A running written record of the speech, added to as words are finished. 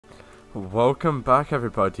Welcome back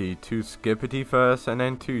everybody to SKIBIVERSE, and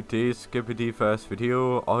in today's SKIBIVERSE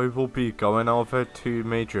video I will be going over two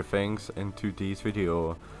major things in today's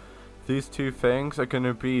video. These two things are going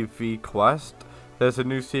to be the quest. There's a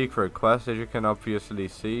new secret quest, as you can obviously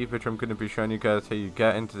see, which I'm going to be showing you guys how you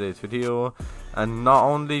get in today's video. And not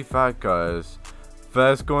only that guys,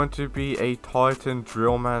 there's going to be a Titan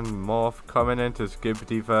Drillman morph coming into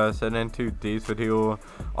SKIBIVERSE, and in today's video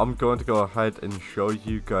I'm going to go ahead and show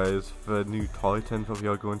you guys the new Titans that we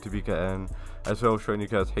are going to be getting, as well as showing you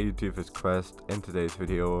guys how you do this quest in today's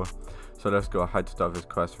video. So let's go ahead and start this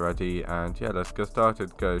quest ready, and yeah, let's get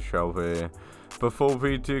started guys, shall we? Before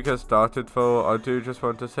we do get started though, I do just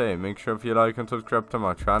want to say, make sure if you like and subscribe to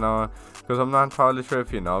my channel, because I'm not entirely sure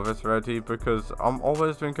if you know this already, because I'm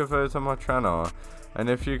always doing giveaways on my channel. And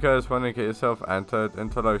if you guys want to get yourself entered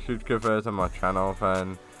into like huge giveaways on my channel,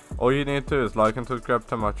 then all you need to do is like and subscribe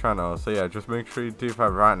to my channel. So yeah, just make sure you do that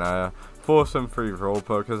right now for some free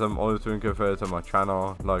ROBUX, because I'm always doing giveaways on my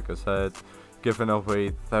channel, like I said, giving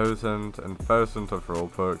away thousands and thousands of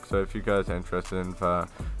ROBUX. So if you guys are interested in that,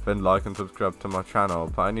 then like and subscribe to my channel.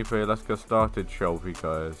 But anyway, let's get started, shall we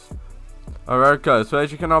guys? Alright guys, so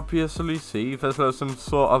as you can obviously see, there's like some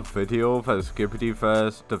sort of video that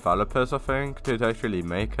SKIBIVERSE developers I think did actually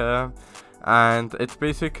make here, and it's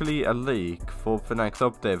basically a leak for the next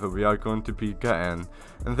update that we are going to be getting.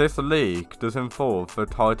 And this leak does involve the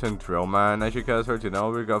Titan Drillman. As you guys already know,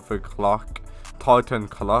 we got the Titan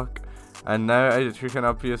clock, and now as you can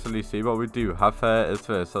obviously see, what we do have here is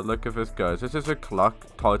this. So look at this guys, this is a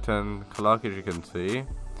Titan clock, as you can see.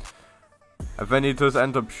 And then he does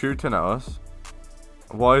end up shooting at us.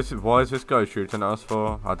 Why is this guy shooting at us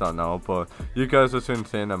for? I don't know, but you guys will soon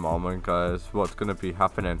see in a moment guys what's going to be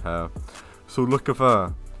happening here. So look at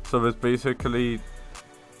that. So there's basically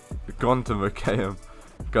gone to the game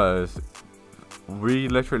guys. We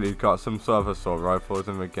literally got some sort of assault rifles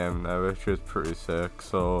in the game now, which is pretty sick.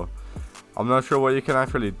 So I'm not sure what you can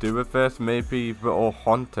actually do with this. Maybe we're all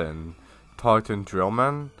hunting Titan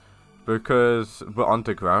Drillman, because we're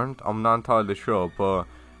underground. I'm not entirely sure, but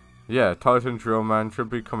yeah, Titan Drillman should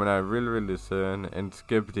be coming out really soon in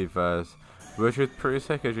SKIBIVERSE, which is pretty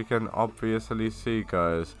sick, as you can obviously see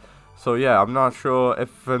guys. So yeah, I'm not sure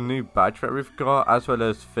if the new badge that we've got, as well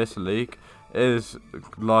as this leak, is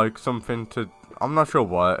like something to, I'm not sure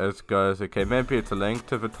what it is guys. Okay, maybe it's a link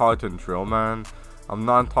to the Titan Drillman, I'm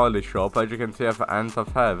not entirely sure, but as you can see at the end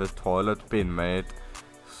of here, this toilet being made.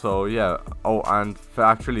 So yeah, oh, and they're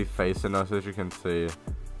actually facing us, as you can see.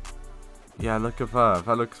 Yeah, look at that,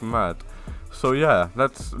 that looks mad. So yeah,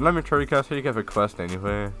 let me show you guys how you get the quest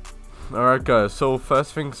anyway. Alright guys, so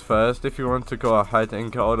first things first, if you want to go ahead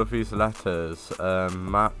and get all of these letters,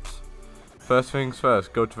 maps, first things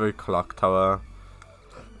first, go to the clock tower.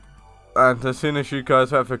 And as soon as you guys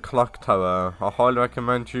have the clock tower, I highly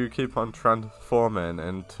recommend you keep on transforming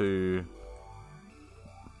into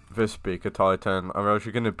this speaker Titan, or else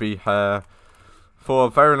you're going to be here for a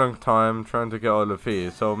very long time trying to get all of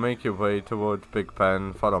these. So make your way towards Big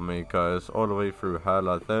Ben, follow me guys, all the way through here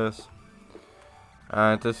like this.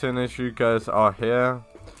 And as soon as you guys are here,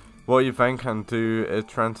 what you then can do is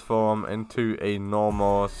transform into a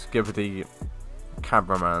normal Skibidi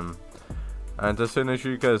cameraman. And as soon as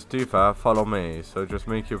you guys do that, follow me. So just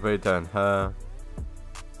make your way down here.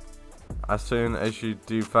 As soon as you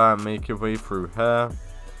do that, make your way through here.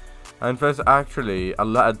 And there's actually a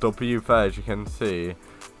letter W there, as you can see.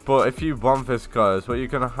 But if you want this guys, what you're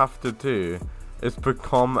going to have to do is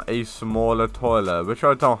become a smaller toilet, which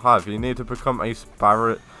I don't have. You need to become a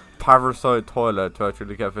parasite toilet to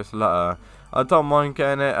actually get this letter. I don't mind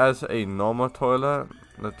getting it as a normal toilet.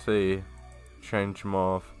 Let's see. Change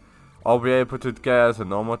morph. Are we able to get it as a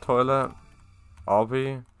normal toilet? Are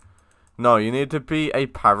we? No, you need to be a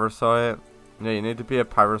parasite. Yeah, you need to be a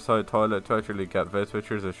parasite toilet to actually get this,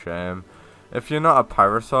 which is a shame. If you're not a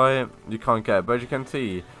parasite, you can't get it. But as you can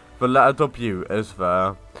see, the letter W is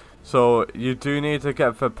there. So you do need to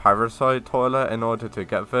get the parasite toilet in order to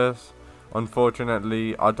get this.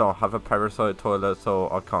 Unfortunately, I don't have a parasite toilet, so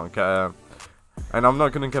I can't get it. And I'm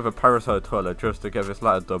not going to get a parasite toilet just to get this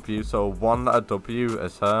letter W. So one letter W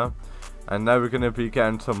is here. And now we're going to be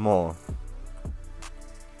getting some more.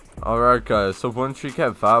 Alright guys, so once you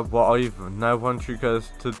get that, what I now want you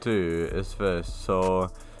guys to do is this.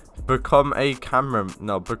 So become a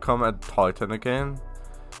become a Titan again.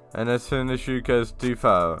 And as soon as you guys do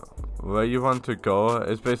that, where you want to go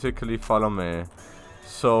is basically follow me.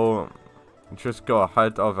 So just go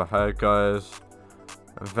ahead over here guys,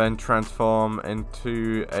 then transform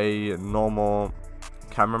into a normal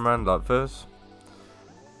cameraman like this.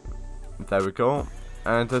 There we go.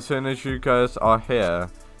 And as soon as you guys are here,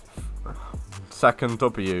 second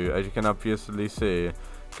W, as you can obviously see.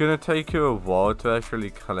 It's gonna take you a while to actually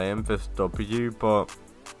claim this W, but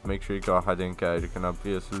make sure you go ahead and get it. You can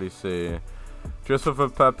obviously see. Just for the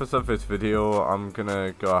purpose of this video, I'm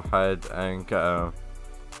gonna go ahead and get a.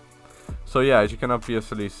 So yeah, as you can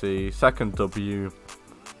obviously see, second W,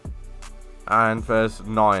 and there's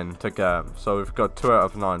 9 to get. So we've got 2 out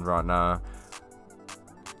of 9 right now,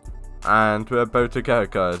 and we're about to get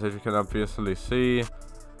it, guys, as you can obviously see.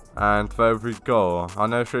 And there we go. I'll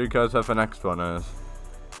now show you guys what the next one is.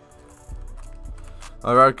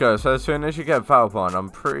 Alright guys, so as soon as you get that one, I'm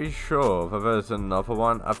pretty sure that there's another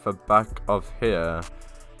one at the back of here.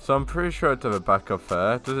 So I'm pretty sure it's at the back of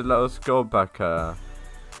there. Does it let us go back here?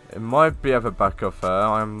 It might be at the back of there,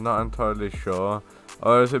 I'm not entirely sure.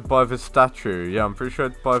 Or is it by the statue? Yeah, I'm pretty sure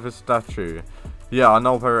it's by the statue. Yeah, I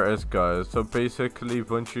know where it is, guys. So basically,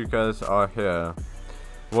 once you guys are here,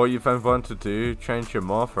 what you then want to do, change your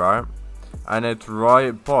morph, right? And it's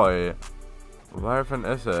right by... Where even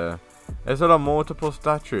is it? Is there multiple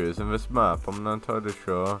statues in this map? I'm not entirely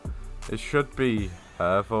sure. It should be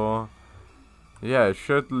here though. Yeah, it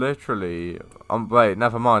should literally... wait,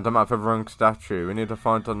 never mind. I'm at the wrong statue. We need to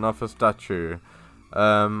find another statue.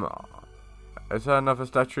 Is there another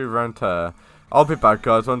statue around here? I'll be back,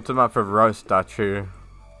 guys. Once I'm at the right statue.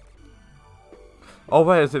 Oh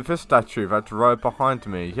wait, is it this statue that's right behind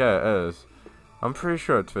me? Yeah, it is. I'm pretty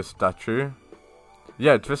sure it's this statue.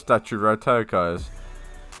 Yeah, it's this statue right here, guys.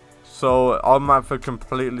 So I'm at the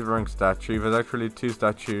completely wrong statue. There's actually 2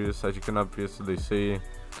 statues, as you can obviously see.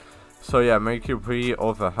 So yeah, make your way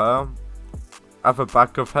over here. At the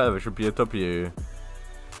back of here, there should be a W.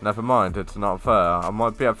 Never mind, it's not there. I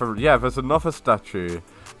might be at the... Yeah, there's another statue.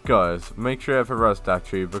 Guys, make sure you have the right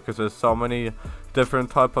statue, because there's so many different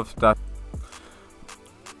type of statues.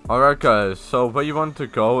 Alright guys, so where you want to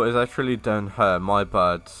go is actually down here, my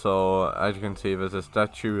bad. So as you can see, there's a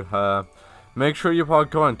statue here. Make sure you are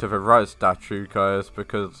going to the right statue, guys,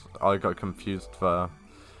 because I got confused there.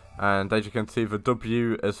 And as you can see, the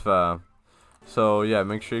W is there. So yeah,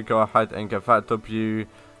 make sure you go ahead and get that W.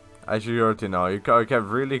 As you already know, you gotta get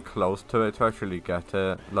really close to it to actually get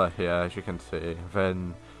it. Like here, as you can see.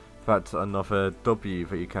 Then that's another W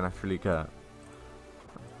that you can actually get.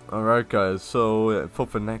 Alright guys, so for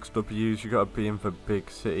the next W's, you gotta be in the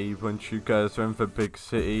big city. Once you guys are in the big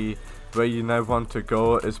city, where you now want to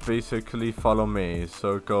go is basically follow me.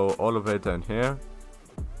 So go all the way down here,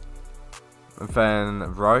 and then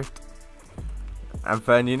right, and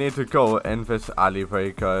then you need to go in this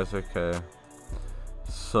alleyway, guys. Okay,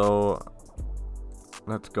 so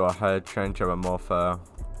let's go ahead, change our morph.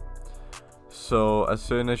 So as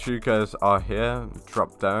soon as you guys are here,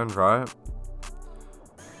 drop down, right,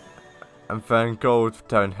 and then go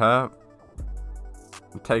down here,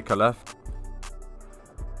 and take a left.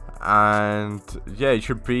 And yeah, it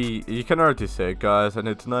should be, you can already see it, guys, and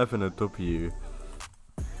it's not even a W.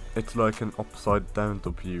 It's like an upside down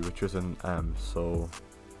W, which is an M. So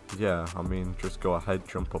yeah, I mean, just go ahead,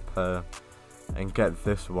 jump up here and get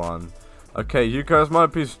this one. Okay, you guys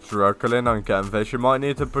might be struggling on getting this. You might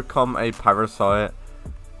need to become a parasite.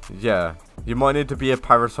 Yeah, you might need to be a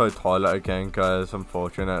parasite toilet again, guys,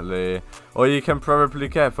 unfortunately. Or you can probably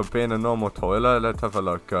get for being a normal toilet. Let's have a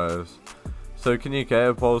look, guys. So can you get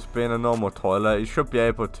it whilst being a normal toilet? You should be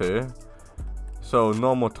able to. So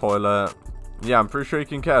normal toilet. Yeah, I'm pretty sure you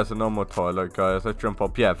can get as a normal toilet, guys. Let's jump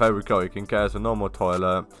up. Yeah, there we go. You can get as a normal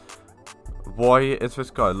toilet. Why is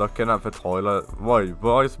this guy looking at the toilet?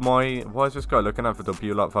 Why is this guy looking at the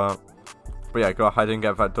W like that? But yeah, go ahead and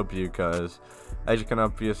get that W, guys. As you can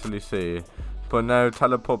obviously see. But now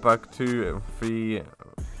teleport back to the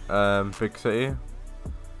big city.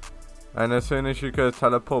 And as soon as you guys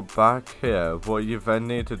teleport back here, what you then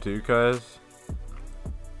need to do, guys,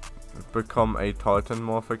 become a Titan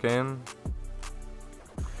morph again.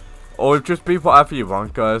 Or just be whatever you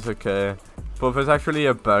want, guys, okay. But there's actually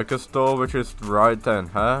a burger store, which is right down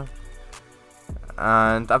here.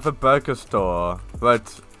 And at the burger store,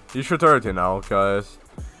 but you should already know, guys,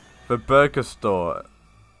 the burger store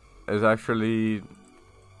is actually,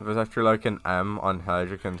 there's actually like an M on here,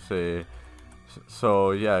 as you can see.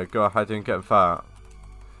 So yeah, go ahead and get that.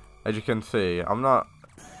 As you can see, I'm not...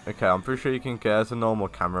 Okay, I'm pretty sure you can get as a normal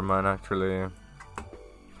cameraman, actually.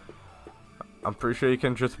 I'm pretty sure you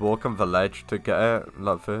can just walk on the ledge to get it,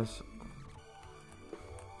 like this.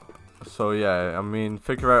 So yeah, I mean,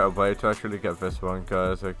 figure out a way to actually get this one,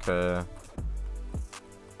 guys, okay.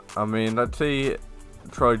 I mean, let's see,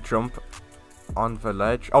 try jump on the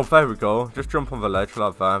ledge. Oh, there we go. Just jump on the ledge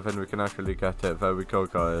like that, and then we can actually get it. There we go,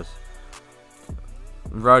 guys.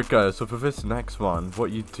 Right guys, so for this next one,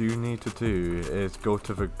 what you do need to do is go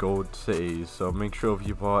to the gold city. So make sure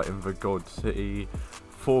you are in the gold city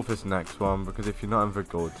for this next one, because if you're not in the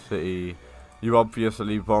gold city, you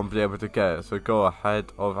obviously won't be able to get it. So go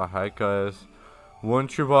ahead over here guys.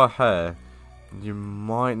 Once you are here, you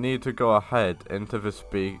might need to go ahead into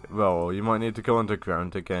the well, you might need to go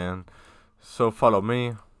underground again. So follow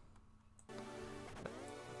me.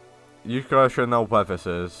 You guys should know where this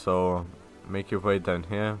is, so make your way down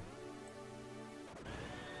here.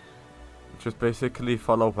 Just basically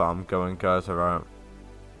follow where I'm going guys, alright.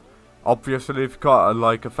 Obviously if you've got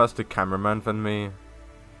a faster cameraman than me,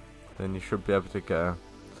 then you should be able to get it.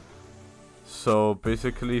 So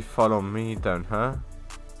basically follow me down here.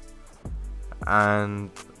 And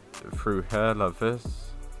through here like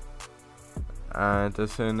this. And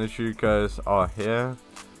as soon as you guys are here,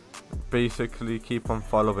 basically keep on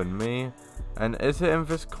following me. And is it in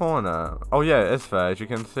this corner? Oh yeah, it's there, as you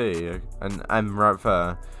can see, an M right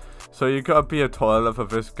there. So you gotta be a toilet for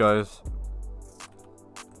this guys.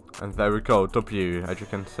 And there we go, W, as you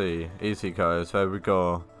can see. Easy guys, there we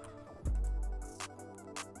go.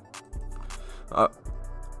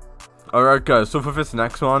 Alright guys, so for this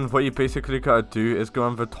next one, what you basically gotta do is go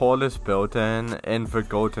on the tallest building in the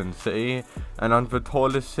golden city. And on the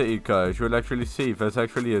tallest city guys, you'll actually see there's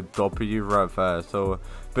actually a W right there. So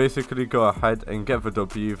basically go ahead and get the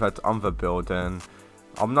W that's on the building.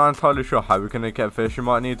 I'm not entirely sure how we're gonna get this. You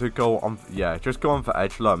might need to go on, yeah, just go on the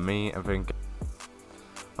edge like me and then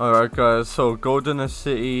alright guys, so golden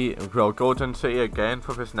city again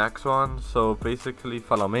for this next one. So basically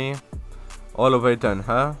follow me all the way down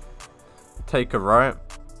here. Take a right,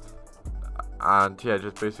 and yeah,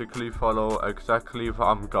 just basically follow exactly where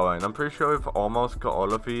I'm going. I'm pretty sure we've almost got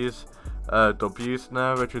all of these W's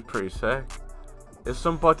now, which is pretty sick. Is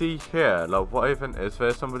somebody here? Like, what even is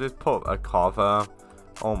there? Somebody's put a car there.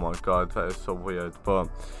 Oh my god, that is so weird. But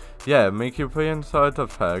yeah, make your way inside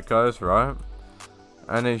of here guys, right?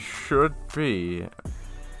 And it should be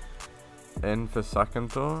in the second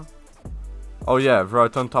door. Oh yeah,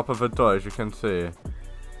 right on top of the door, as you can see.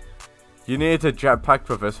 You need a jetpack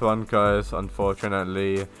for this one guys,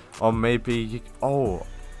 unfortunately. Or maybe you, oh,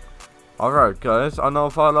 alright guys, I know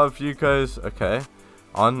if a lot of you guys, okay,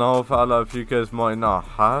 I know if a lot of you guys might not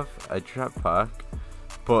have a jetpack,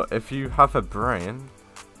 but if you have a brain,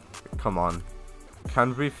 come on,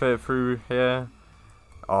 can we fit through here?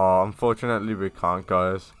 Oh, unfortunately we can't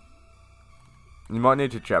guys. You might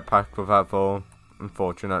need a jetpack for that though,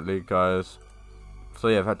 unfortunately guys. So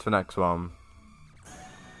yeah, that's the next one.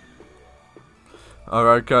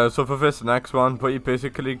 Alright guys, so for this next one, what you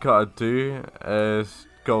basically gotta do is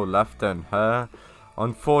go left down here.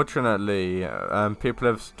 Unfortunately, people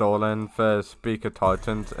have stolen the speaker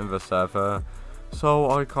titans in the server, so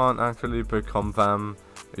I can't actually become them.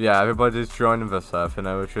 Yeah, everybody's joining the server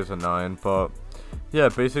now, which is annoying, but yeah,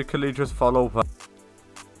 basically just follow that.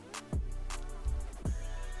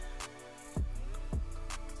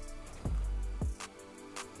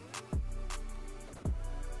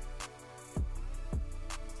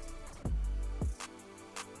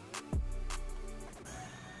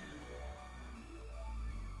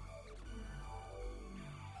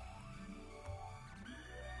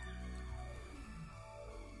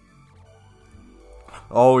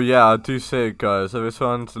 Oh yeah, I do see it guys, so this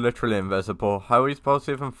one's literally invisible. How are we supposed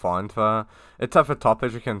to even find that? It's at the top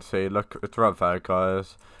as you can see, look, it's right there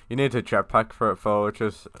guys. You need a jetpack for it though, which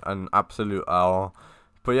is an absolute L.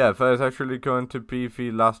 But yeah, that is actually going to be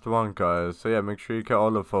the last one guys, so yeah, make sure you get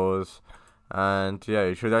all of those. And yeah,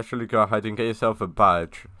 you should actually go ahead and get yourself a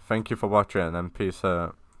badge. Thank you for watching and peace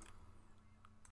out.